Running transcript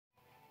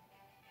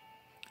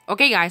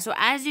Okay, guys, so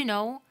as you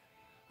know,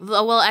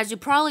 well, as you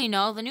probably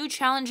know, the new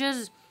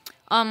challenges,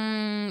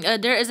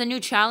 there is a new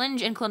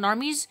challenge in Clone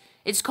Armies.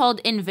 It's called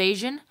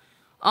Invasion.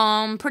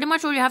 Pretty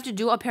much what you have to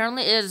do,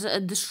 apparently, is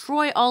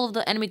destroy all of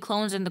the enemy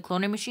clones in the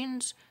cloning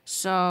machines.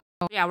 So,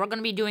 yeah, we're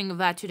gonna be doing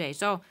that today.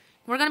 So,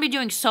 we're gonna be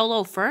doing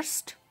solo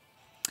first.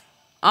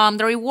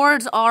 The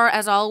rewards are,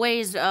 as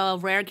always,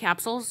 rare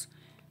capsules.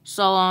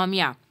 So,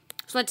 yeah.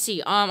 So, let's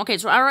see. Okay,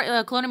 so our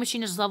cloning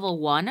machine is level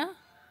 1.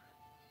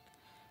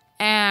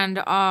 And,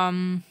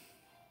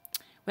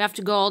 we have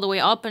to go all the way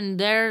up, and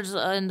there's,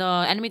 and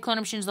the enemy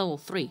cloning machine is level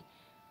 3.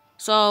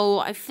 So,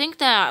 I think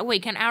that,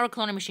 wait, can our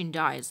cloning machine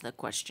die is the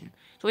question.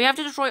 So, we have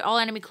to destroy all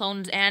enemy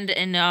clones and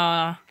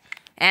their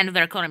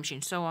cloning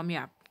machines. So,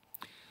 yeah.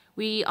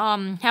 We,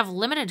 have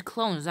limited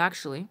clones,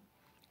 actually.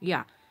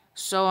 Yeah.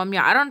 So,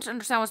 yeah, I don't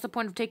understand what's the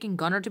point of taking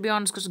Gunner, to be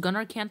honest, because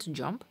Gunner can't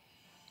jump.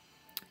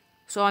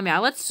 So, yeah,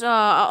 let's,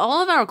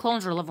 all of our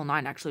clones are level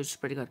 9, actually, which is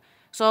pretty good.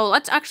 So,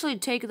 let's actually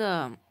take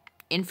the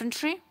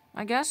infantry,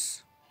 I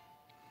guess.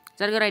 Is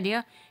that a good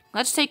idea?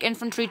 Let's take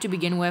infantry to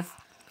begin with.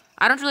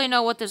 I don't really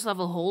know what this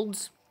level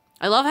holds.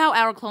 I love how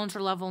our clones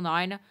are level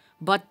 9,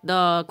 but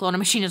the clone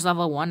machine is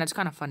level 1. That's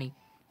kind of funny.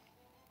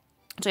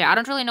 So, yeah, I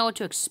don't really know what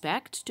to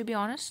expect, to be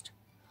honest.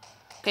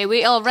 Okay,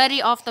 we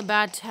already off the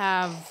bat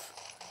have...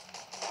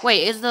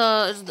 Wait,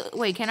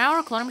 wait, can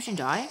our clone machine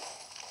die?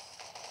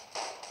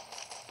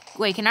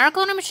 Wait, can our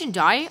clone machine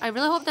die? I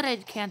really hope that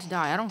it can't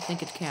die. I don't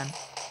think it can.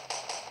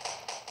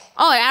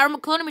 Oh, our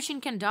clone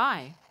machine can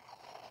die.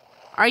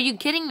 Are you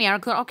kidding me?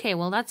 Okay,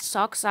 well, that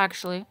sucks,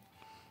 actually.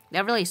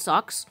 That really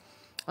sucks.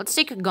 Let's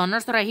take a gunner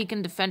so that he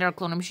can defend our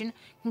clone machine.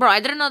 Bro, I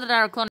didn't know that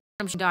our clone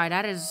machine died.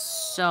 That is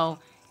so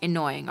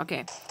annoying.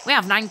 Okay, we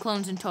have 9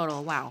 clones in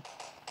total. Wow.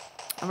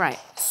 Alright,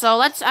 so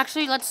let's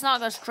not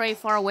go stray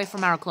far away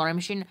from our clone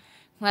machine.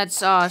 Let's,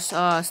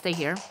 stay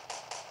here.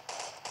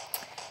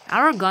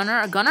 Our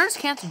gunners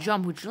can't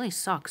jump, which really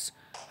sucks.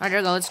 Alright,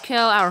 there we go. Let's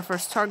kill our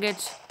first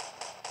target.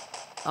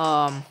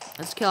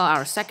 Let's kill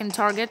our second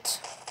target.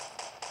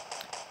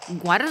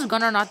 Why does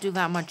gunner not do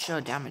that much,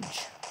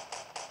 damage?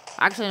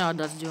 Actually, no, it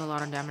does do a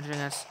lot of damage, I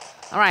guess.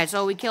 Alright,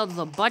 so we killed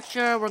the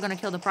butcher. We're gonna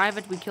kill the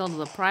private. We killed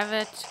the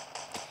private.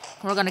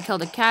 We're gonna kill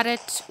the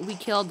cadet. We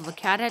killed the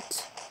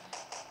cadet.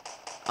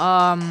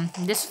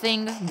 This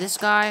thing, this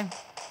guy.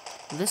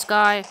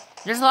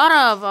 There's a lot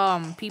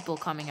of, people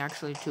coming,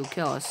 actually, to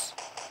kill us.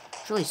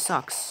 It really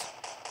sucks.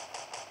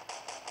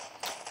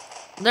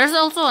 There's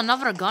also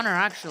another gunner,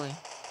 actually.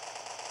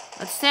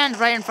 Let's stand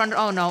right in front of...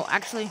 Oh, no.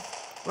 Actually,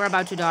 we're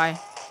about to die.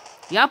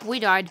 Yup, we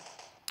died.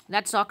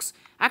 That sucks.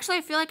 Actually,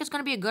 I feel like it's going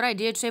to be a good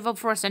idea to save up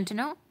for a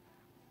sentinel.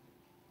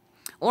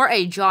 Or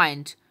a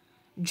giant.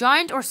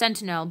 Giant or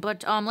sentinel.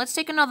 But, let's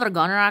take another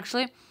gunner,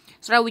 actually.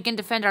 So that we can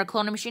defend our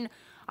cloning machine.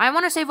 I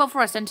want to save up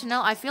for a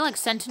sentinel. I feel like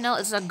sentinel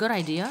is a good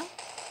idea.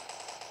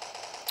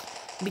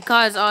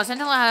 Because,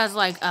 sentinel has,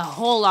 like, a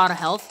whole lot of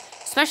health.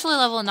 Especially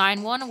level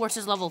 9 one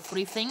versus level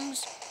 3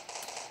 things.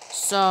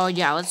 So,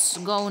 yeah, let's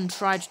go and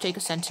try to take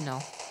a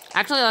sentinel.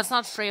 Actually, let's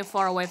not stray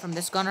far away from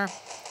this gunner,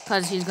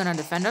 because he's gonna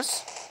defend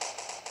us.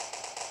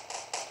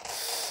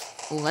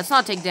 Ooh, let's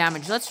not take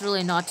damage. Let's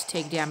really not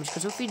take damage,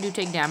 because if we do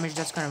take damage,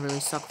 that's gonna really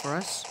suck for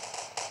us.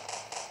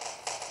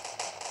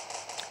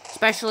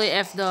 Especially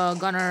if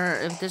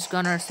this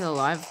gunner is still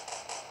alive.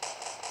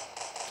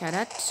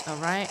 Cadet,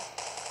 alright.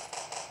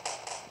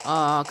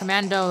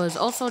 Commando is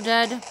also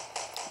dead.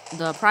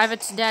 The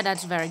private's dead,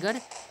 that's very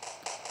good.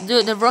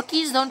 The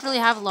rookies don't really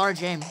have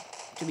large aim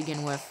to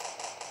begin with.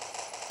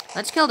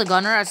 Let's kill the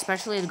gunner,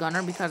 especially the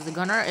gunner, because the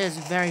gunner is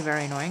very,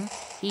 very annoying.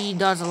 He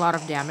does a lot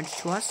of damage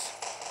to us.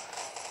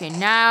 Okay,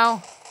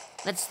 now,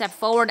 let's step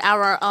forward.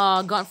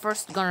 Our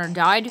first gunner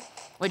died,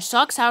 which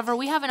sucks. However,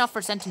 we have enough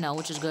for sentinel,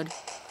 which is good,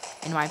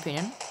 in my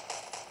opinion.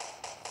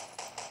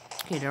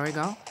 Okay, there we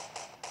go.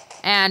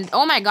 And,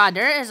 oh my god,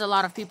 there is a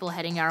lot of people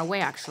heading our way,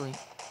 actually.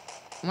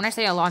 When I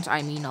say a lot,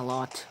 I mean a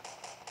lot.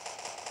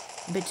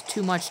 A bit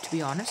too much, to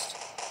be honest.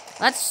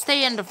 Let's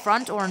stay in the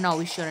front, or no,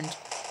 we shouldn't.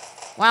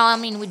 Well, I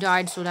mean, we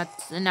died, so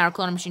and our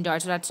clone machine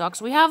died, so that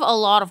sucks. We have a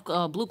lot of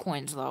blue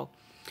coins, though.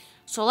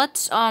 So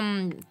let's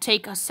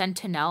take a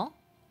sentinel.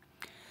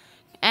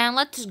 And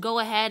let's go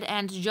ahead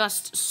and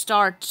just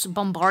start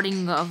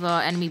bombarding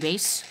the enemy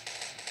base.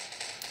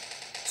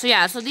 So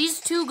yeah, so these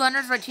 2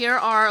 gunners right here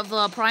are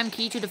the prime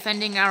key to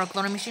defending our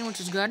cloning machine, which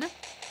is good.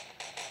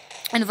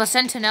 And the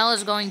sentinel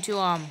is going to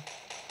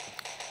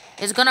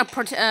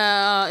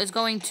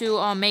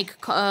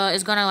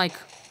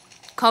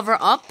cover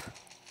up,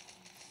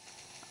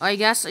 I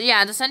guess.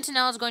 Yeah, the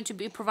sentinel is going to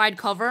provide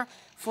cover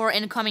for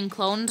incoming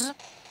clones,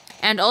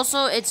 and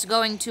also it's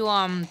going to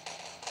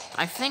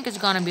I think it's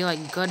gonna be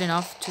like good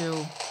enough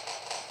to...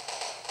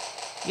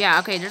 Yeah,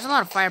 okay, there's a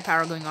lot of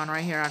firepower going on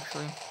right here,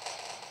 actually.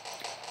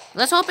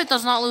 Let's hope it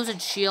does not lose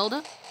its shield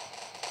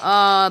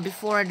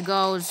before it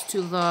goes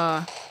to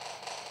the...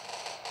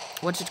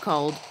 What's it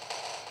called?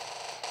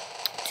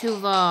 To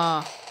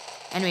the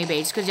enemy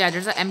base. Because, yeah,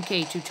 there's an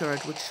MK2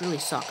 turret, which really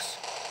sucks.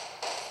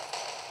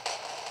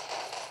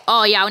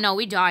 Oh, yeah, no,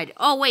 we died.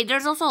 Oh, wait,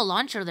 there's also a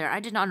launcher there. I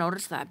did not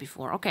notice that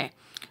before. Okay.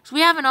 So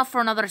we have enough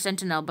for another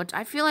sentinel, but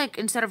I feel like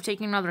instead of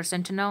taking another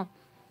sentinel,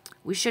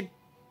 we should...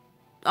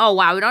 Oh,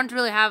 wow, we don't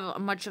really have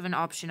much of an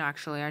option,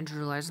 actually. I just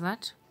realized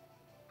that.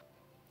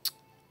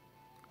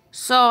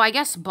 So, I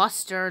guess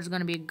Buster is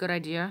going to be a good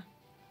idea.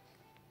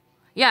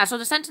 Yeah, so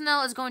the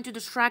sentinel is going to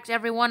distract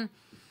everyone,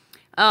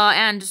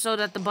 and so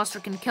that the Buster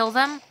can kill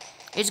them.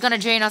 It's going to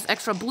drain us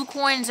extra blue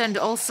coins, and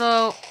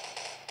also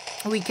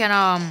we can,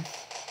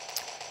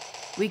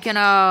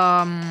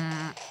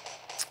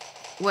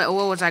 what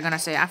was I going to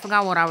say? I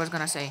forgot what I was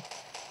going to say.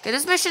 Okay,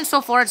 this mission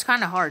so far, it's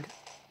kind of hard,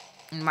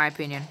 in my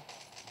opinion.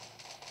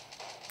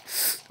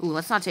 Ooh,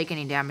 let's not take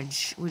any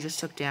damage. We just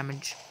took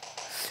damage.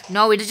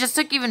 No, we just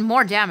took even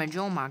more damage.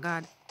 Oh my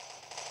god.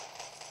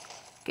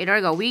 Okay, there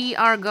we go. We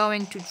are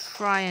going to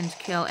try and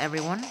kill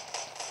everyone.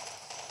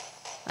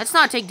 Let's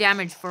not take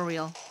damage for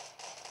real.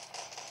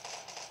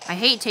 I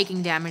hate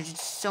taking damage.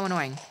 It's so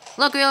annoying.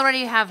 Look, we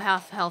already have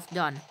half health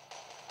done.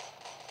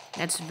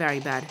 That's very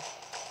bad.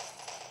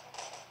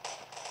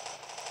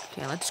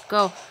 Okay, let's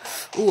go.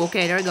 Ooh,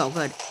 okay, there we go.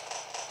 Good.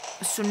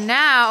 So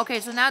now, okay,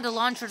 so now the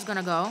launcher's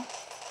gonna go.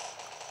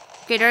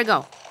 Okay, there we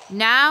go.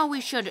 Now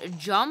we should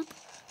jump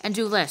and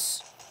do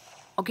this.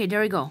 Okay, there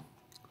we go.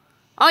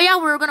 Oh, yeah,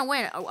 we're gonna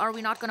win. Are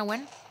we not gonna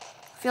win?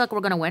 I feel like we're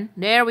gonna win.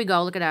 There we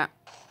go. Look at that.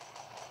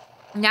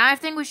 Now I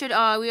think we should,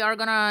 we are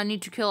gonna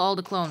need to kill all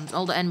the clones,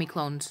 all the enemy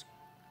clones.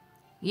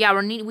 Yeah,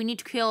 we need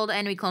to kill the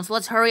enemy clones. So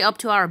let's hurry up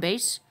to our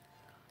base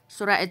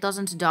so that it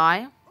doesn't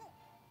die.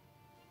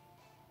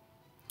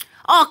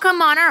 Oh,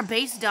 come on, our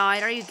base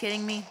died. Are you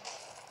kidding me?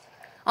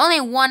 Only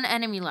one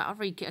enemy left.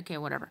 Okay,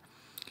 whatever.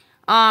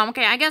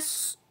 Okay, I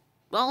guess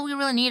all we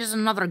really need is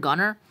another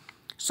gunner.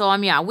 So,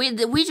 yeah,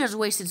 we just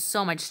wasted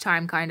so much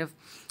time, kind of,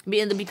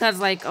 because,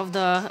 like,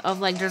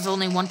 there's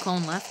only one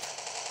clone left.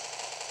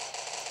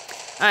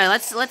 Alright,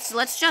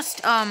 let's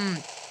just,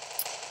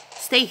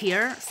 stay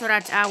here, so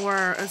that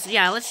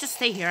yeah, let's just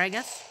stay here, I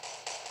guess.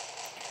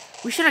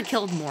 We should have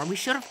killed more. We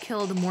should have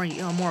killed more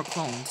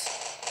clones.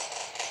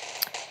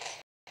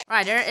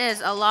 Alright, there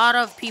is a lot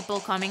of people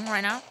coming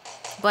right now,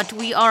 but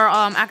we are,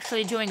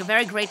 actually doing a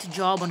very great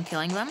job on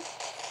killing them.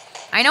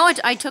 I know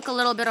I took a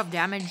little bit of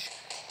damage.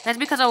 That's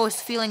because I was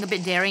feeling a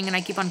bit daring and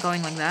I keep on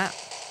going like that.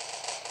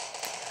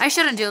 I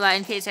shouldn't do that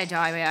in case I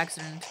die by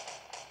accident.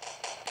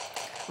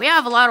 We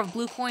have a lot of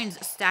blue coins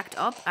stacked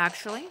up,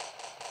 actually.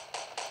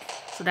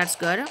 So that's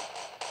good.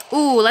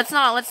 Ooh, let's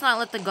not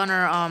let the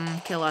gunner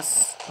kill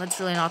us. Let's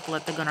really not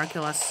let the gunner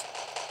kill us.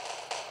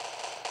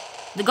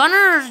 The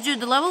gunners, dude,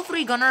 the level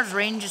 3 gunner's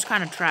range is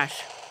kind of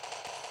trash.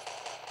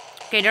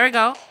 Okay, there we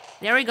go.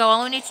 There we go.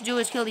 All we need to do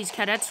is kill these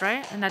cadets,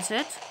 right? And that's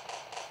it.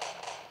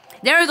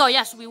 There we go.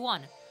 Yes, we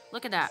won.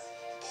 Look at that.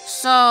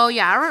 So,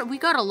 yeah, we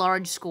got a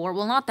large score.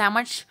 Well, not that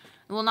much.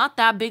 Well, not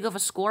that big of a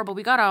score, but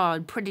we got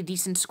a pretty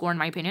decent score, in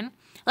my opinion.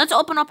 Let's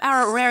open up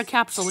our rare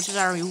capsule, which is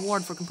our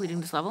reward for completing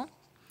this level.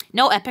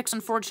 No epics,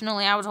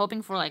 unfortunately. I was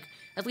hoping for, like,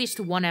 at least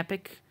one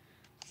epic.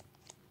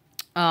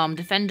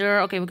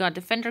 Defender. Okay, we got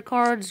defender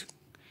cards.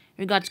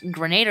 We got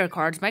Grenader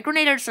cards. My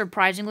Grenader's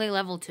surprisingly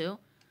level 2.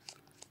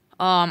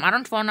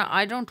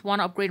 I don't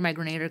wanna upgrade my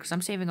Grenader because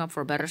I'm saving up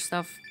for better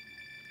stuff.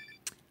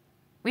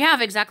 We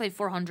have exactly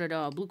 400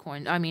 blue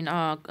coins. I mean,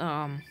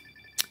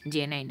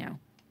 DNA now.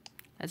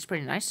 That's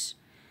pretty nice.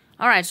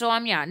 All right, so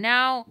yeah.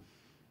 Now,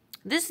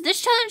 this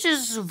challenge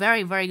is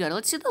very, very good.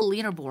 Let's see the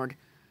leaderboard.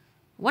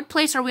 What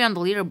place are we on the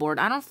leaderboard?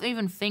 I don't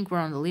even think we're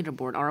on the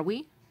leaderboard. Are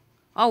we?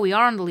 Oh, we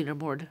are on the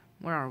leaderboard.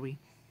 Where are we?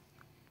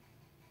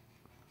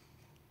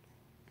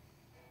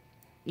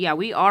 Yeah,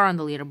 we are on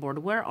the leaderboard.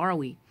 Where are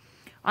we?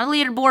 On the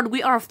leaderboard,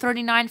 we are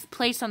 39th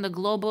place on the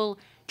global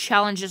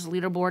challenges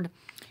leaderboard.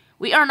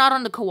 We are not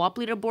on the co-op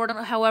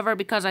leaderboard, however,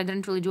 because I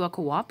didn't really do a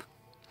co-op.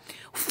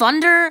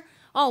 Thunder?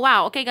 Oh,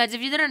 wow. Okay, guys,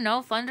 if you didn't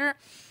know, Thunder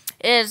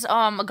is,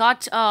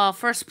 got,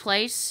 first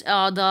place,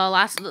 in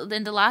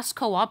the last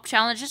co-op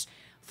challenges.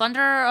 Thunder,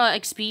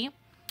 XP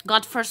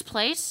got first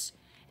place,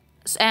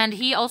 and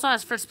he also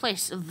has first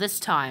place this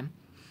time.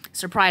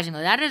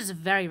 Surprisingly. That is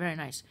very, very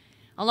nice.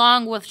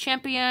 Along with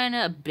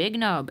Champion, Big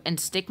Nub, and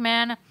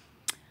Stickman,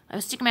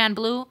 Stickman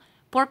Blue,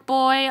 Pork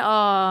Boy,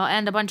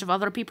 and a bunch of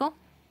other people.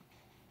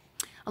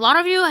 A lot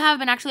of you have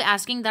been actually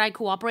asking that I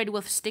cooperate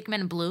with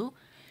Stickman Blue.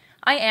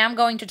 I am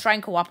going to try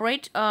and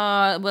cooperate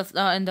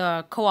in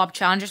the co-op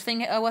challenges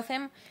thing with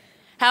him.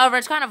 However,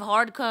 it's kind of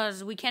hard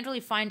because we can't really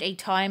find a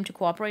time to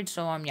cooperate,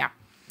 so yeah.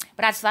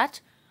 But that's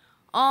that.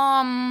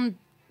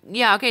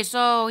 Yeah, okay,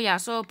 so yeah,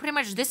 so pretty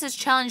much this is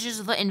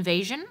challenges the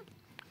invasion.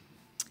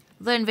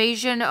 The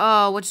invasion,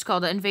 what's it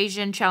called? The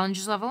invasion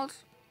challenges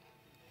levels.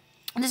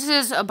 This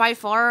is by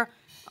far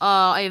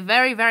a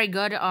very, very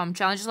good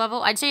challenges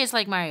level. I'd say it's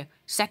like my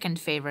second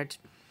favorite.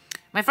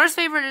 My first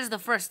favorite is the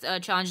first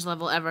challenge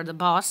level ever, the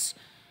boss,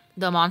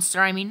 the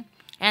monster, I mean.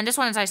 And this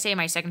one is, I say,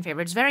 my second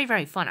favorite. It's very,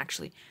 very fun,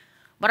 actually.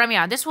 But,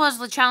 yeah, this was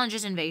the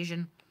challenges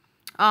invasion.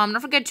 Don't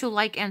forget to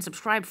like and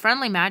subscribe.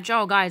 Friendly match.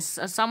 Oh, guys,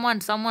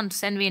 someone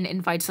send me an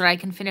invite so that I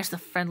can finish the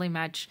friendly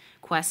match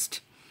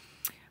quest.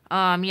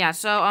 Yeah,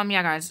 so,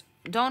 yeah, guys.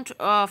 don't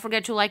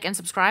forget to like and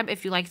subscribe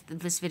if you liked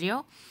this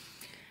video.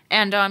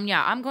 And,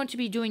 yeah, I'm going to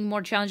be doing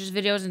more challenges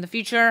videos in the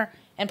future,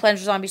 and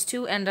Plants vs. Zombies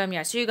too. And,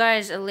 yeah, see you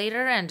guys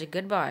later, and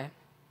goodbye.